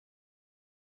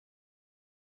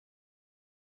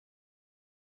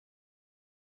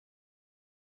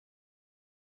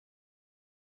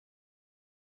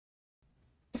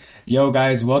Yo,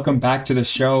 guys, welcome back to the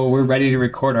show. We're ready to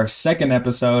record our second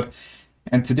episode.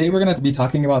 And today we're going to be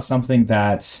talking about something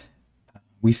that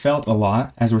we felt a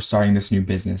lot as we're starting this new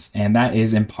business, and that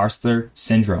is imposter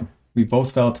syndrome. We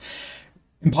both felt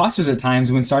imposters at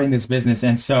times when starting this business.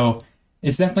 And so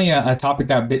it's definitely a topic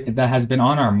that has been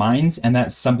on our minds, and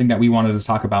that's something that we wanted to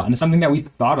talk about. And it's something that we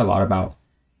thought a lot about.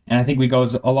 And I think we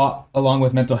goes a lot along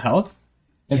with mental health.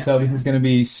 And so this is going to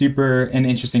be super an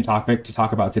interesting topic to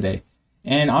talk about today.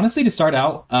 And honestly, to start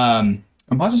out,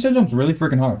 imposter syndrome is really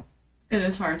freaking hard. It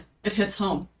is hard. It hits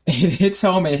home. It hits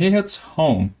home. It hits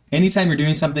home. Anytime you're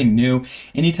doing something new,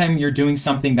 anytime you're doing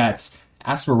something that's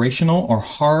aspirational or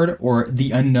hard or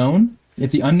the unknown, if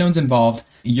the unknown's involved,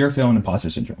 you're feeling imposter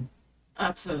syndrome.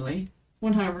 Absolutely.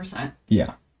 100%.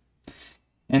 Yeah.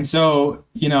 And so,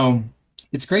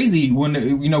 it's crazy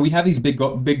when, we have these big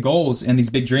goals and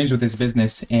these big dreams with this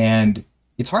business. And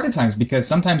it's hard at times because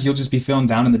sometimes you'll just be feeling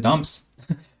down in the dumps,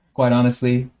 quite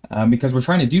honestly, because we're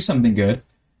trying to do something good.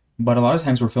 But a lot of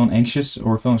times we're feeling anxious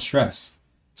or we're feeling stressed.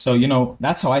 So,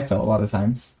 that's how I felt a lot of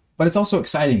times. But it's also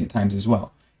exciting at times as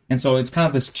well. And so it's kind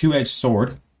of this two-edged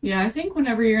sword. Yeah, I think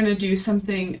whenever you're going to do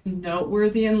something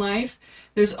noteworthy in life,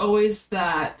 there's always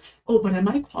that, but am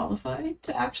I qualified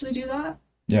to actually do that?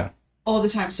 Yeah. All the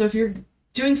time. So if you're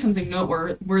doing something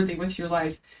noteworthy with your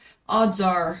life, odds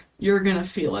are you're going to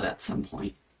feel it at some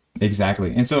point.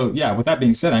 Exactly. And so, yeah, with that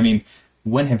being said,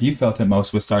 when have you felt it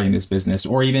most with starting this business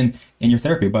or even in your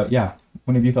therapy? But yeah,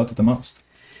 when have you felt it the most?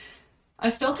 I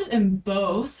felt it in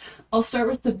both. I'll start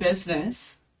with the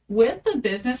business. With the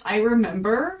business, I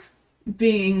remember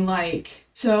being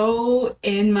so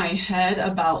in my head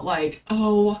about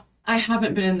I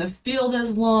haven't been in the field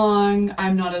as long.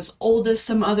 I'm not as old as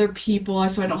some other people,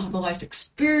 so I don't have the life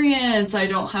experience. I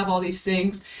don't have all these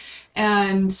things.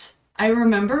 And I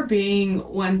remember being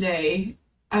one day,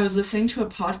 I was listening to a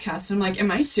podcast and I'm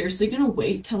am I seriously going to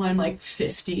wait till I'm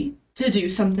 50 to do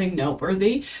something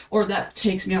noteworthy, or that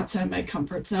takes me outside my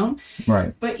comfort zone?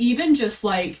 Right. But even just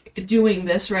doing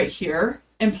this right here,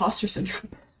 imposter syndrome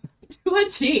to a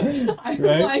T. I'm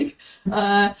right?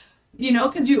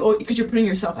 because you're putting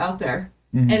yourself out there,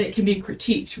 and it can be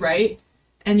critiqued, right?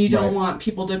 And you don't want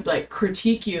people to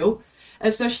critique you.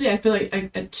 Especially, I feel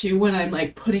too, when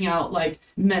I'm putting out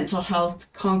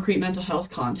concrete mental health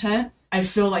content, I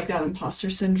feel that imposter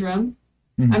syndrome.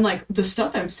 I'm the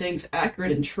stuff I'm saying is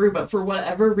accurate and true, but for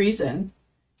whatever reason,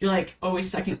 you're always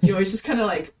second. You always just kind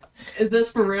of is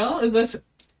this for real? Is this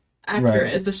accurate?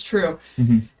 Right. Is this true?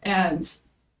 And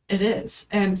it is.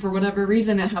 And for whatever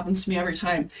reason, it happens to me every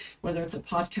time, whether it's a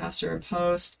podcast or a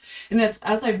post. And it's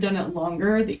as I've done it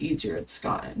longer, the easier it's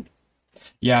gotten.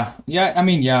 Yeah.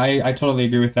 I totally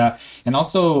agree with that. And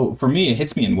also, for me, it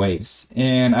hits me in waves.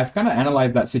 And I've kind of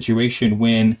analyzed that situation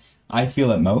when I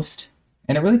feel it most.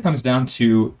 And it really comes down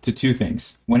to two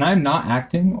things. When I'm not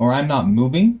acting or I'm not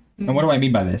moving, and what do I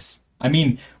mean by this? I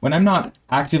mean, when I'm not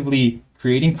actively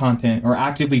creating content or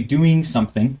actively doing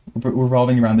something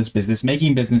revolving around this business,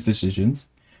 making business decisions,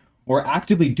 or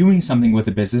actively doing something with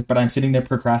the business, but I'm sitting there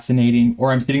procrastinating,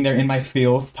 or I'm sitting there in my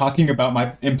field talking about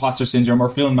my imposter syndrome or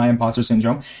feeling my imposter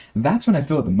syndrome, that's when I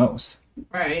feel it the most.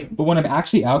 Right. But when I'm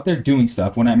actually out there doing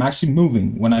stuff, when I'm actually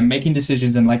moving, when I'm making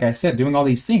decisions, and like I said, doing all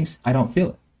these things, I don't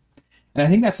feel it. And I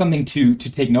think that's something to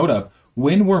take note of.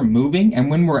 When we're moving and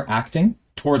when we're acting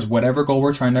towards whatever goal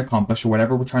we're trying to accomplish or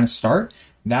whatever we're trying to start,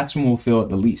 that's when we'll feel it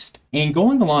the least. And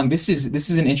going along, this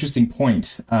is an interesting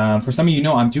point. For some of you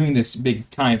I'm doing this big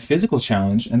time physical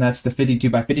challenge, and that's the 52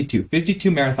 by 52, 52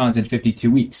 marathons in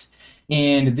 52 weeks.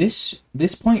 And this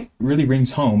point really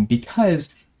rings home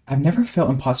because I've never felt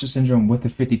imposter syndrome with the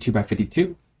 52 by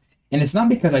 52. And it's not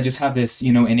because I just have this,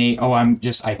 innate,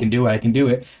 I can do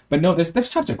it. But no, there's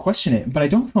times I question it, but I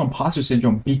don't feel imposter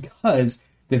syndrome because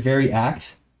the very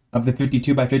act of the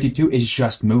 52 by 52 is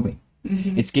just moving.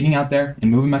 It's getting out there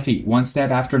and moving my feet one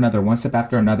step after another, one step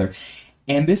after another.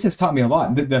 And this has taught me a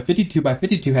lot. The 52 by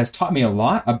 52 has taught me a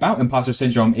lot about imposter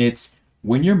syndrome. It's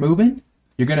when you're moving,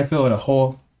 you're going to feel it a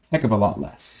whole heck of a lot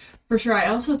less. For sure. I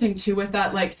also think too with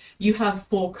that, you have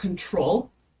full control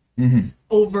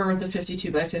over the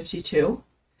 52 by 52.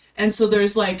 And so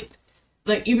there's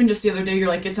even just the other day,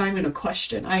 you're it's not even a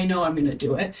question. I know I'm going to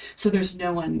do it. So there's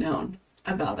no unknown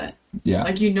about it. Yeah.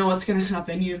 What's going to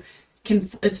happen.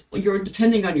 You're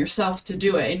depending on yourself to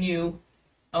do it, and you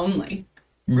only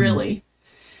really.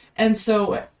 And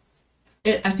so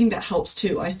I think that helps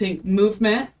too. I think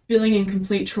movement, feeling in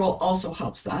complete control also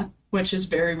helps that, which is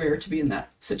very rare to be in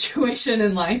that situation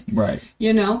in life. Right.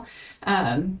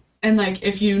 And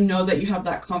if you know that you have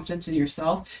that confidence in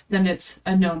yourself, then it's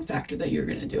a known factor that you're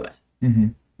going to do it.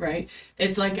 Right?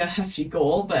 It's a hefty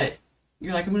goal, but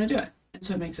you're I'm going to do it. And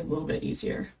so it makes it a little bit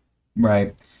easier.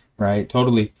 Right. Right.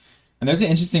 Totally. And there's an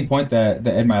interesting point that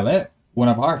Ed Milet, one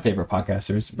of our favorite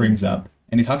podcasters, brings up.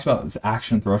 And he talks about this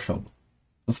action threshold.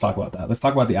 Let's talk about that. Let's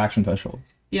talk about the action threshold.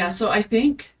 Yeah. So I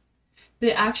think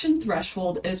the action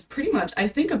threshold is pretty much, I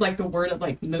think of like the word of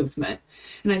like movement.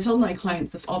 And I tell my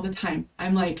clients this all the time.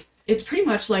 I'm like, it's pretty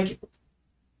much like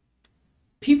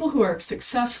people who are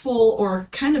successful or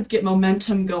kind of get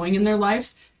momentum going in their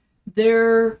lives,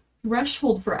 their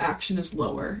threshold for action is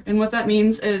lower. And what that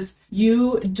means is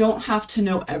you don't have to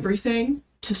know everything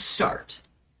to start.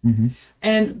 Mm-hmm.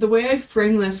 And the way I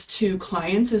frame this to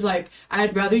clients is like,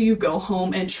 I'd rather you go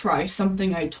home and try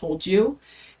something I told you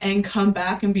and come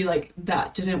back and be like,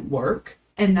 that didn't work.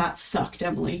 And that sucked,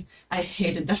 Emily. I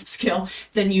hated that skill.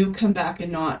 Then you come back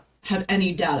and not have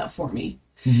any data for me.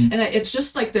 Mm-hmm. And it's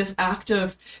just like this act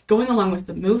of going along with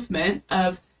the movement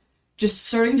of just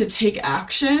starting to take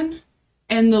action.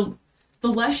 And the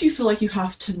less you feel like you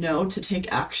have to know to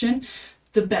take action,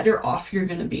 the better off you're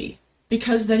going to be.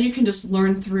 Because then you can just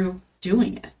learn through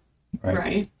doing it.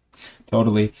 Right?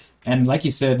 Totally. And like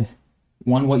you said,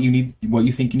 one, what you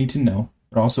think you need to know,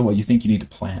 but also what you think you need to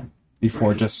plan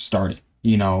before just starting.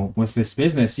 You know, with this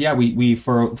business, we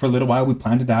for a little while we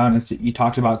planned it out, and you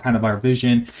talked about kind of our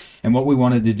vision and what we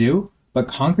wanted to do, but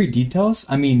concrete details,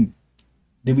 I mean,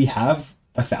 did we have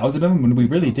 1,000 of them? When we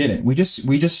really didn't. We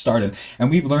just started,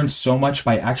 and we've learned so much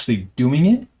by actually doing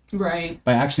it. Right.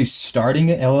 By actually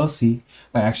starting an LLC,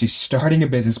 by actually starting a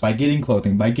business, by getting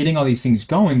clothing, by getting all these things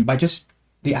going, by just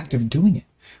the act of doing it.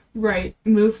 Right.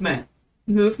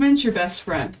 Movement's your best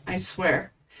friend, I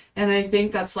swear. And I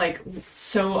think that's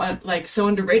so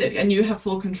underrated, and you have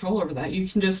full control over that. You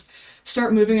can just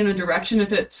start moving in a direction.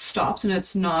 If it stops and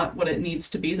it's not what it needs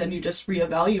to be, then you just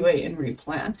reevaluate and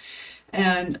replan.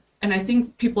 And I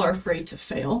think people are afraid to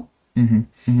fail. Mm-hmm.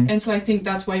 Mm-hmm. And so I think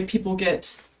that's why people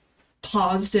get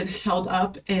paused and held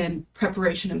up in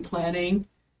preparation and planning,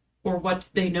 or what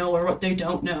they know or what they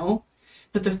don't know.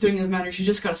 But the thing of the matter is you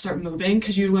just got to start moving,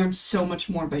 because you learn so much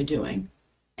more by doing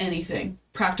anything.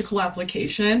 Practical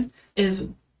application is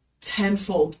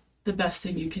tenfold the best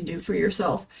thing you can do for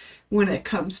yourself when it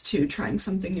comes to trying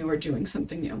something new or doing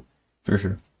something new. For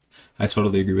sure. I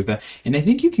totally agree with that. And I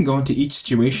think you can go into each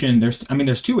situation.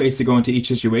 There's two ways to go into each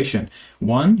situation.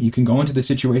 One, you can go into the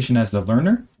situation as the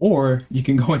learner, or you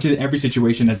can go into every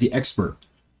situation as the expert.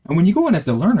 And when you go in as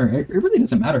the learner, it really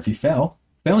doesn't matter if you fail.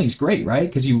 Failing is great, right?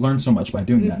 Because you learn so much by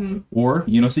doing that. Or,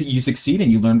 so you succeed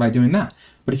and you learn by doing that.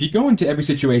 But if you go into every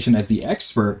situation as the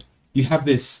expert, you have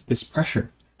this pressure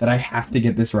that I have to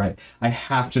get this right. I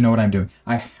have to know what I'm doing.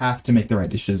 I have to make the right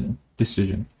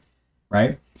decision,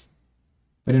 right?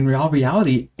 But in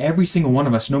reality, every single one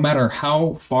of us, no matter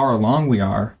how far along we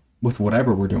are with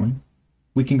whatever we're doing,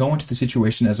 we can go into the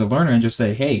situation as a learner and just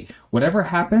say, hey, whatever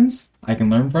happens, I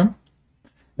can learn from.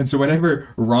 And so whatever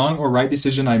wrong or right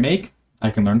decision I make,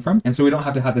 I can learn from. And so we don't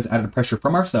have to have this added pressure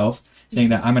from ourselves saying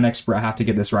that I'm an expert, I have to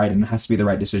get this right, and it has to be the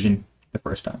right decision the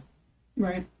first time.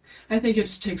 Right. I think it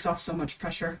just takes off so much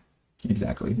pressure.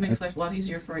 Exactly. It makes life a lot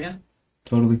easier for you.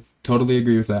 Totally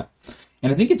agree with that.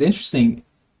 And I think it's interesting.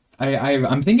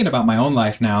 I'm thinking about my own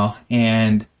life now,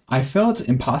 and I felt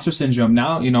imposter syndrome.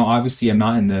 Now, obviously I'm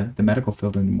not in the medical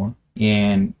field anymore,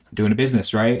 and I'm doing a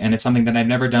business, right? And it's something that I've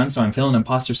never done, so I'm feeling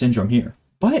imposter syndrome here.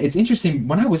 But it's interesting,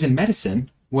 when I was in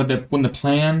medicine, when the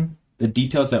plan, the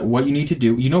details that what you need to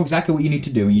do, you know exactly what you need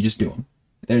to do, and you just do them.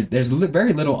 There's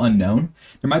very little unknown.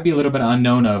 There might be a little bit of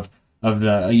unknown of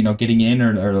the getting in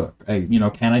or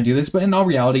can I do this? But in all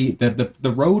reality,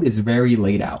 the road is very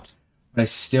laid out. But I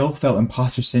still felt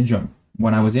imposter syndrome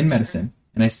when I was in medicine,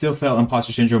 and I still felt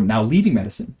imposter syndrome now leaving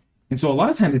medicine. And so a lot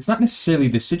of times it's not necessarily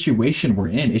the situation we're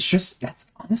in. It's just, that's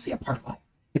honestly a part of life.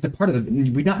 It's a part of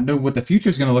we don't know what the future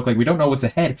is going to look like. We don't know what's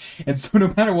ahead. And so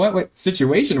no matter what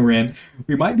situation we're in,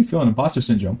 we might be feeling imposter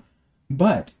syndrome.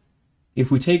 But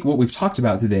if we take what we've talked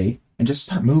about today and just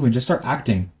start moving, just start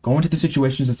acting, go into the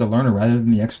situations as a learner rather than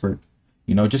the expert,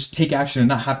 just take action and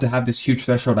not have to have this huge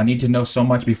threshold. I need to know so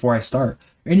much before I start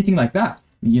or anything like that,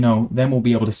 then we'll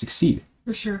be able to succeed.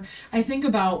 For sure. I think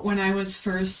about when I was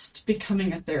first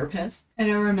becoming a therapist, and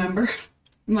I remember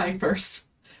my first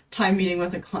time meeting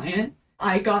with a client.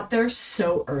 I got there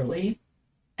so early,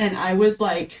 and I was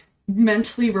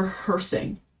mentally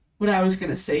rehearsing what I was going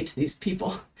to say to these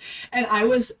people. And I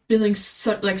was feeling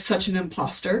such an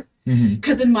imposter,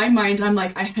 because in my mind, I'm I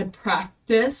had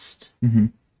practiced,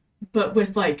 but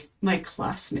with my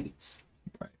classmates.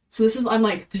 Right. So this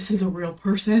is a real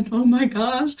person. Oh my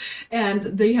gosh. And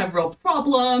they have real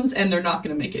problems, and they're not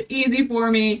going to make it easy for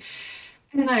me.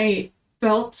 And I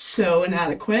felt so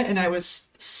inadequate, and I was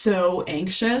so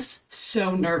anxious,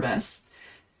 so nervous.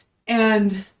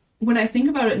 And when I think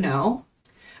about it now,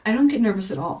 I don't get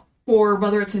nervous at all. Or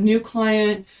whether it's a new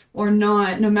client or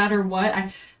not, no matter what,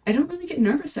 I don't really get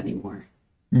nervous anymore.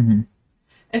 Mm-hmm.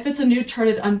 If it's a new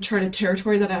uncharted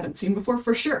territory that I haven't seen before,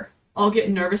 for sure, I'll get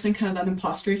nervous and kind of that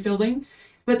imposter feeling.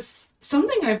 But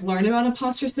something I've learned about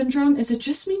imposter syndrome is it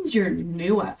just means you're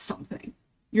new at something.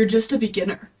 You're just a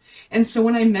beginner. And so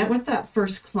when I met with that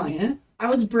first client, I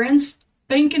was brand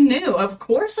spanking new. Of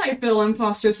course I feel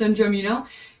imposter syndrome,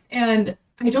 And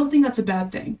I don't think that's a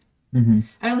bad thing. Mm-hmm.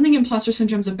 I don't think imposter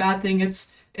syndrome is a bad thing.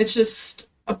 It's just,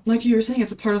 like you were saying,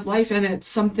 it's a part of life, and it's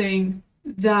something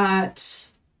that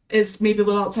is maybe a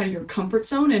little outside of your comfort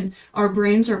zone, and our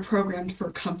brains are programmed for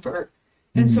comfort.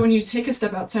 And so when you take a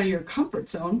step outside of your comfort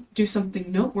zone, do something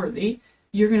noteworthy,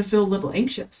 you're going to feel a little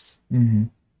anxious. Mm-hmm.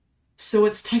 So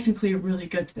it's technically a really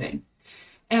good thing.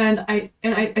 And I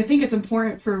think it's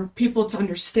important for people to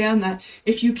understand that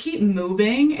if you keep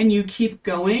moving and you keep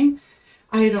going,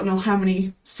 I don't know how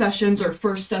many sessions or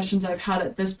first sessions I've had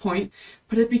at this point,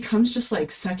 but it becomes just like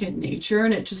second nature,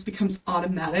 and it just becomes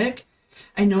automatic.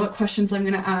 I know what questions I'm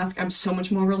going to ask. I'm so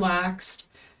much more relaxed.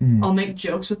 I'll make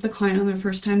jokes with the client on their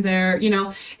first time there,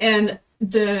 and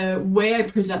the way I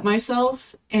present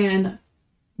myself and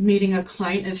meeting a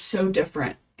client is so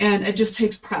different, and it just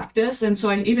takes practice. And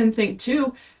so I even think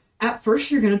too, at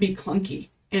first you're going to be clunky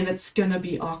and it's going to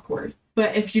be awkward,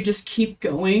 but if you just keep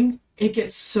going, it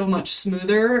gets so much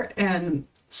smoother and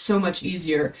so much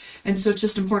easier. And so it's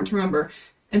just important to remember,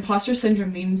 imposter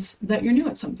syndrome means that you're new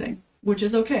at something, which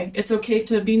is okay. It's okay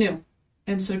to be new.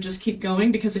 And so just keep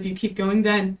going, because if you keep going,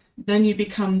 then you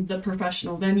become the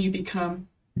professional. Then you become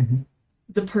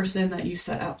the person that you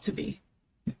set out to be.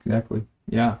 Exactly.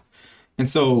 Yeah. And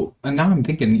so now I'm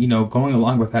thinking, going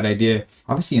along with that idea,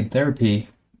 obviously in therapy,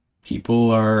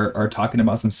 people are talking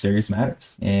about some serious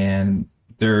matters, and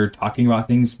they're talking about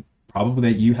things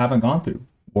probably that you haven't gone through,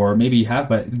 or maybe you have,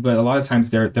 but a lot of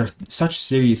times they're such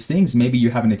serious things. Maybe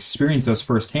you haven't experienced those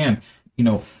firsthand.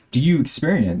 Do you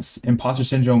experience imposter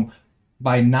syndrome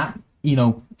by not,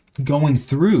 going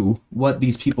through what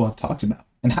these people have talked about?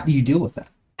 And how do you deal with that?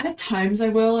 At times I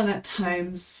will, and at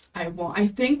times I won't. I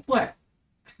think what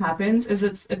happens is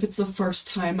if it's the first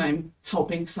time I'm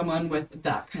helping someone with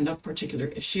that kind of particular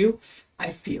issue,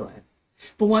 I feel it.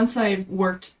 But once I've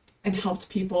worked and helped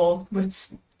people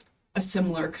with a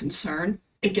similar concern,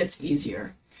 it gets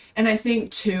easier. And I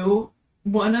think too,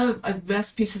 one of the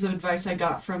best pieces of advice I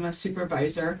got from a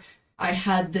supervisor, I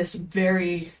had this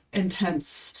very intense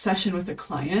session with a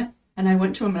client, and I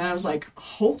went to him and I was like,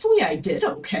 hopefully I did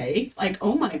okay. Like,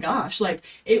 oh my gosh, like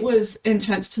it was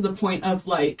intense to the point of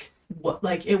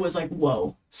it was like,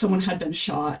 whoa, someone had been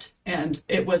shot, and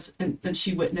it was, and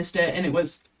she witnessed it, and it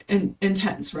was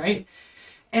intense, right?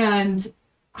 And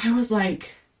I was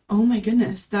like, oh my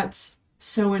goodness, that's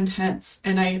so intense.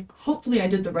 And hopefully I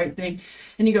did the right thing.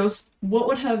 And he goes, what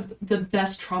would have the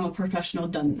best trauma professional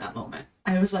done in that moment?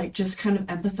 I was like, just kind of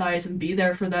empathize and be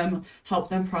there for them, help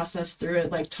them process through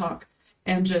it, like talk,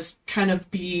 and just kind of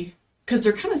be, because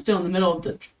they're kind of still in the middle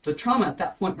of the trauma at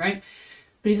that point, right?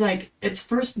 But he's like, it's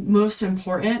first most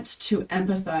important to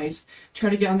empathize, try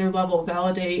to get on their level,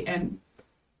 validate, and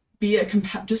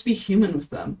just be human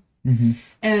with them. Mm-hmm.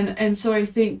 And so I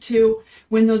think too,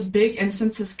 when those big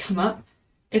instances come up,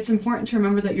 it's important to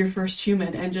remember that you're first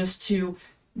human, and just to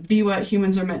be what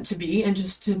humans are meant to be, and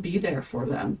just to be there for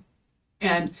them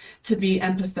and to be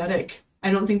empathetic.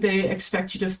 I don't think they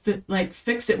expect you to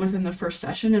fix it within the first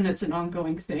session, and it's an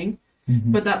ongoing thing.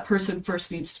 Mm-hmm. But that person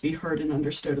first needs to be heard and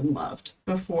understood and loved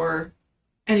before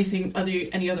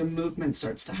any other movement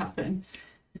starts to happen.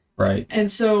 Right. And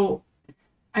so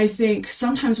I think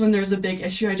sometimes when there's a big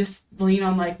issue, I just lean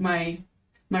on like my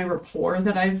rapport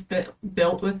that I've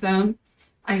built with them.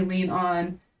 I lean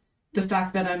on the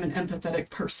fact that I'm an empathetic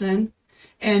person.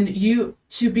 And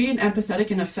to be an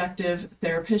empathetic and effective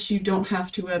therapist, you don't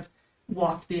have to have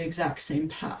walked the exact same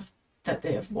path that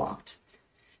they have walked.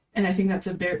 And I think that's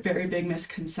a very, very big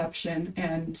misconception,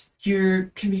 and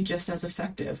you can be just as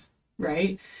effective,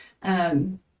 right?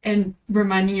 And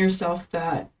reminding yourself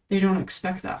that they don't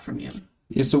expect that from you.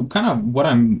 Yeah, so kind of what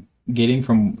I'm getting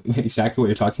from exactly what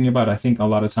you're talking about, I think a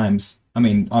lot of times, I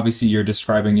mean, obviously you're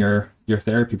describing your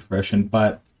therapy profession,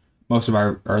 but most of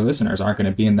our listeners aren't going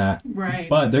to be in that. Right.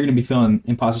 But they're going to be feeling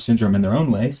imposter syndrome in their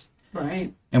own ways.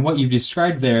 Right. And what you've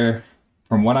described there,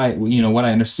 from what I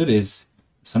understood, is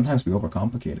sometimes we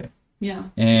overcomplicate it. Yeah.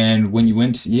 And when you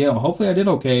went, hopefully I did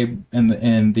okay,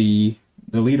 and the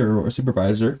leader or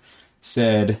supervisor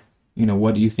said,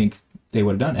 what do you think they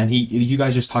would have done? And you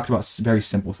guys just talked about very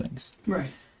simple things.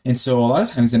 Right. And so a lot of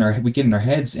times we get in our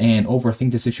heads and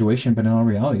overthink the situation, but in all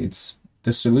reality, it's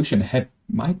the solution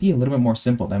might be a little bit more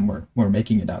simple than we're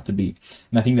making it out to be.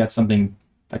 And I think that's something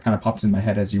that kind of popped in my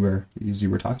head as you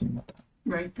were talking about that.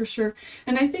 Right, for sure.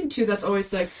 And I think too that's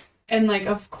always like, and like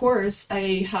of course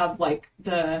I have like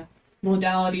the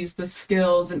modalities, the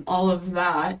skills and all of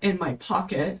that in my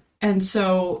pocket. And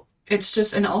so it's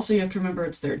just, and also you have to remember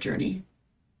it's their journey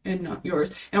and not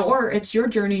yours. And or it's your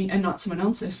journey and not someone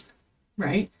else's,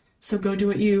 right? So go do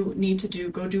what you need to do,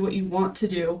 go do what you want to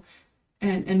do,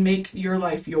 and make your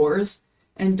life yours,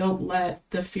 and don't let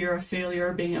the fear of failure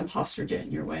or being an imposter get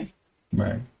in your way.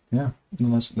 Right. Yeah.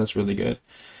 No, that's really good.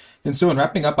 And so in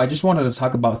wrapping up, I just wanted to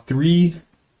talk about 3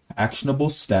 actionable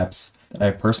steps that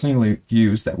I've personally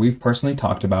used, that we've personally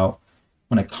talked about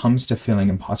when it comes to feeling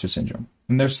imposter syndrome.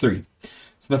 And there's 3.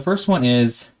 So the first one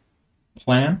is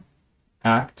plan,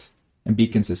 act, and be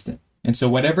consistent. And so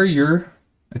whatever you're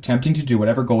attempting to do,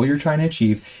 whatever goal you're trying to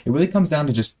achieve, it really comes down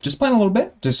to just plan a little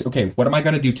bit. Just, okay, what am I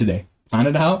going to do today? Plan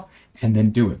it out and then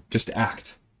do it. Just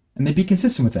act. And then be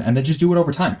consistent with it, and then just do it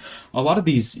over time. A lot of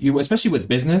these, especially with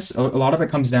business, a lot of it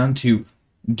comes down to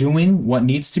doing what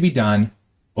needs to be done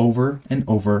over and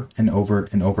over and over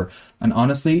and over. And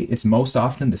honestly, it's most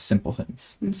often the simple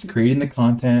things. It's creating the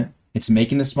content. It's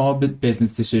making the small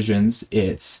business decisions.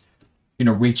 It's,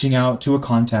 reaching out to a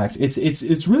contact.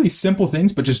 It's really simple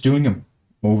things, but just doing them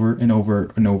over and over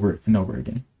and over and over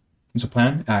again. And so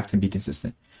plan, act, and be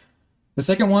consistent. The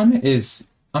second one is,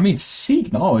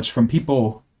 seek knowledge from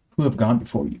people who have gone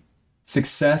before you.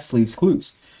 Success leaves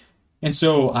clues. And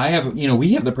so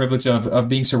we have the privilege of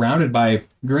being surrounded by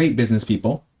great business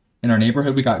people. In our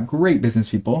neighborhood, we got great business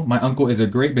people. My uncle is a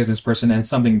great business person, and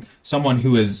it's someone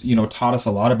who has, taught us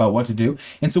a lot about what to do.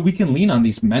 And so we can lean on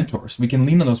these mentors. We can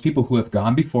lean on those people who have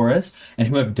gone before us and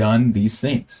who have done these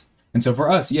things. And so for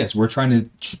us, yes, we're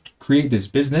trying to create this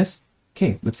business.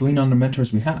 Okay, let's lean on the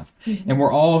mentors we have. Mm-hmm. And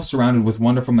we're all surrounded with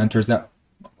wonderful mentors that,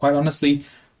 quite honestly,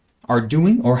 are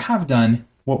doing or have done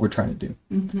what we're trying to do.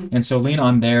 Mm-hmm. And so lean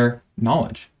on their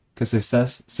knowledge, because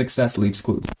success leaves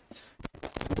clues.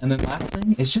 And then last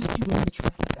thing is just be willing to try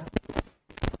things out.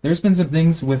 There's been some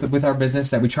things with our business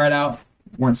that we tried out,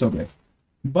 weren't so good.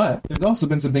 But there's also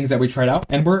been some things that we tried out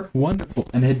and were wonderful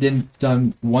and had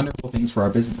done wonderful things for our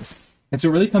business. And so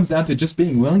it really comes down to just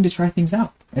being willing to try things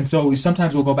out. And so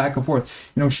sometimes we'll go back and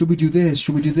forth, should we do this?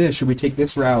 Should we do this? Should we take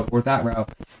this route or that route?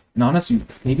 And honestly,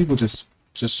 maybe we'll just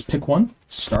pick one,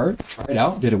 start, try it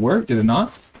out. Did it work? Did it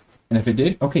not? And if it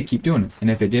did, okay, keep doing it. And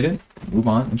if it didn't, move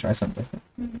on and try something different.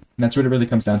 Mm-hmm. And that's what it really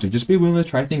comes down to. Just be willing to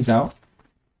try things out.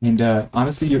 And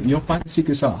honestly, you'll find the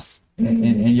secret sauce. Mm-hmm.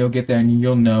 And you'll get there and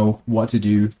you'll know what to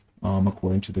do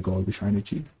according to the goal you're trying to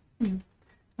achieve. Mm-hmm.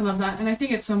 I love that. And I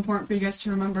think it's so important for you guys to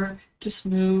remember, just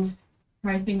move,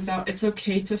 try things out. It's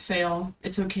okay to fail.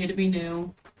 It's okay to be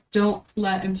new. Don't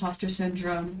let imposter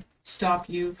syndrome stop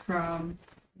you from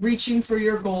reaching for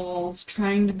your goals,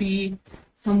 trying to be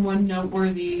someone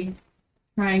noteworthy,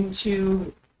 trying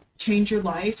to change your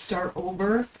life, start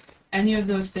over. Any of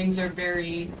those things are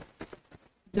very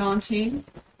daunting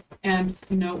and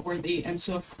noteworthy. And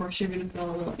so, of course, you're going to feel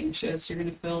a little anxious. You're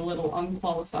going to feel a little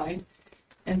unqualified.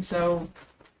 And so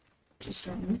just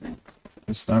start moving.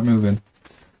 Just start moving.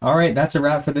 All right, that's a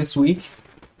wrap for this week.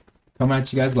 Coming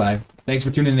at you guys live. Thanks for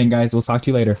tuning in, guys. We'll talk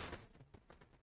to you later.